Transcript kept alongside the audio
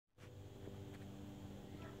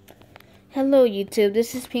Hello YouTube,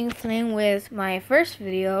 this is Pink Flame with my first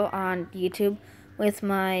video on YouTube with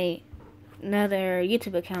my another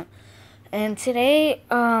YouTube account. And today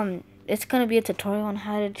it's gonna be a tutorial on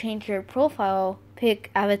how to change your profile pic,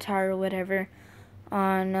 avatar or whatever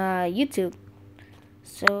on YouTube.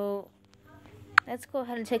 So let's go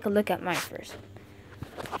ahead and take a look at mine first.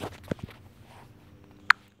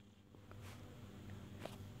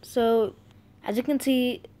 So as you can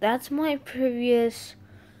see, that's my previous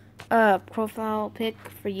profile pic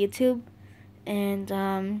for YouTube, and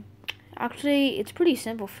actually it's pretty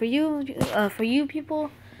simple for you people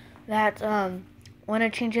that want to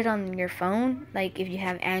change it on your phone, like if you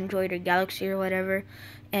have Android or Galaxy or whatever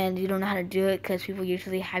and you don't know how to do it because people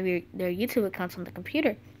usually have their YouTube accounts on the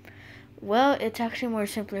computer. Well, it's actually more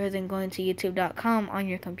simpler than going to youtube.com on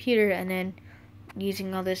your computer and then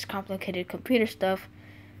using all this complicated computer stuff,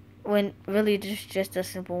 when really just a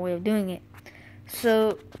simple way of doing it.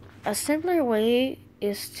 So a simpler way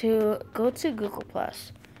is to go to Google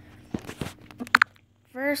Plus.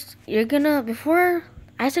 First, before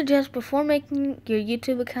making your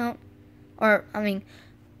YouTube account,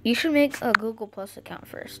 you should make a Google Plus account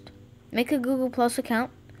first. Make a Google Plus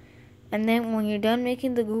account, and then when you're done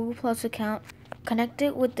making the Google Plus account, connect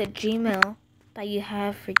it with the Gmail that you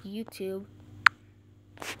have for YouTube.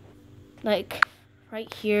 Like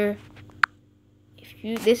right here.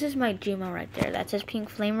 This is my Gmail right there. That says Pink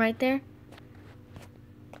Flame right there.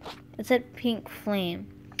 It said Pink Flame.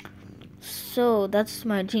 So that's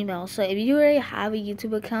my Gmail. So if you already have a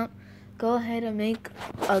YouTube account, go ahead and make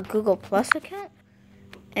a Google Plus account.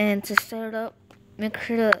 And to set it up, make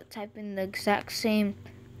sure to type in the exact same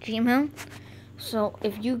Gmail. So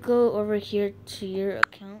if you go over here to your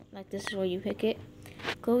account, like this is where you pick it,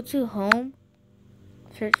 go to Home,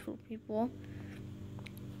 search for people.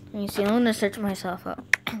 And you see, I'm going to search myself up.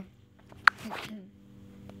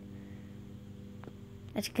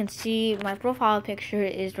 As you can see, my profile picture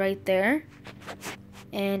is right there.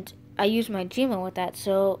 And I use my Gmail with that.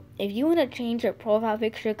 So if you want to change your profile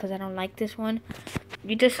picture, because I don't like this one,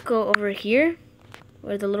 you just go over here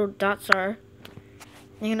where the little dots are.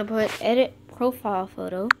 You're going to put edit profile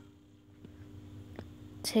photo.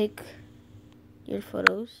 Take your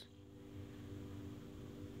photos.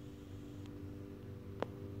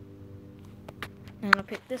 I'm going to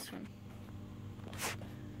pick this one.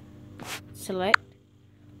 Select.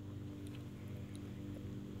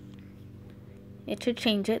 It should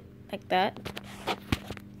change it like that.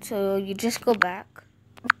 So you just go back.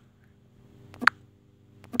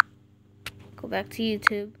 Go back to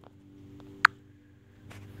YouTube.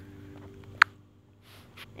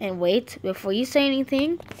 And wait. Before you say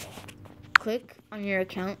anything, click on your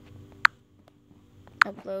account.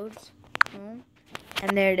 Uploads.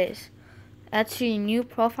 And there it is. That's your new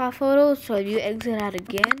profile photo. So if you exit out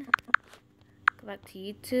again, go back to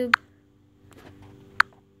YouTube.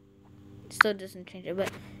 It still doesn't change it,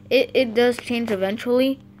 but it does change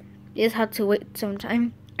eventually. You just have to wait some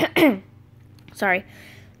time. Sorry.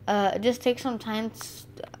 It just takes some time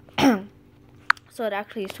so it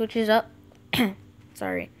actually switches up.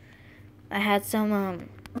 Sorry. I had some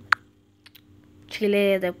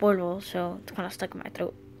chile de polvo, so it's kind of stuck in my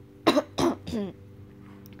throat.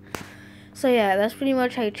 So yeah, that's pretty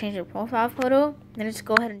much how you change your profile photo. Then just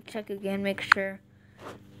go ahead and check again, make sure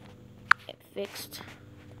it fixed.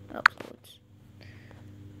 Uploads.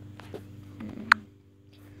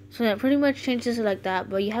 So that pretty much changes it like that,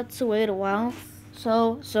 but you have to wait a while.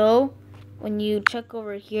 So when you check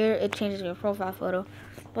over here, it changes your profile photo.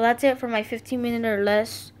 Well, that's it for my 15-minute or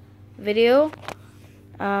less video.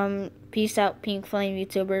 Peace out, Pink Flame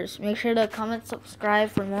YouTubers. Make sure to comment, subscribe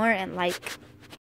for more, and like.